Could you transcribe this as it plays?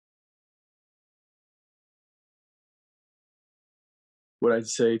what I'd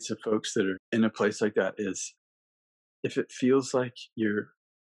say to folks that are in a place like that is if it feels like you're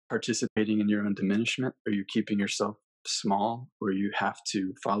participating in your own diminishment or you're keeping yourself small or you have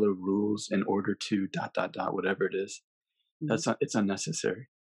to follow rules in order to whatever it is, that's not, it's unnecessary.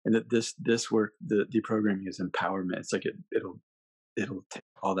 And that this work, the programming is empowerment. It's like it'll take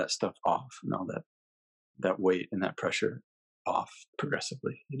all that stuff off and all that weight and that pressure off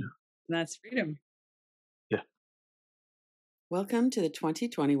progressively, That's freedom. Yeah. Welcome to the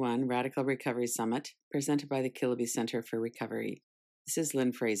 2021 Radical Recovery Summit, presented by the Kilby Center for Recovery. This is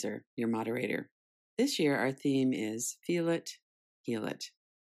Lynn Fraser, your moderator. This year, our theme is Feel It, Heal It,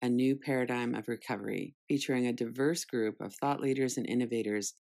 a new paradigm of recovery, featuring a diverse group of thought leaders and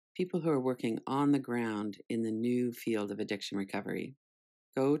innovators, people who are working on the ground in the new field of addiction recovery.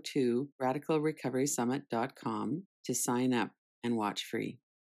 Go to radicalrecoverysummit.com to sign up and watch free.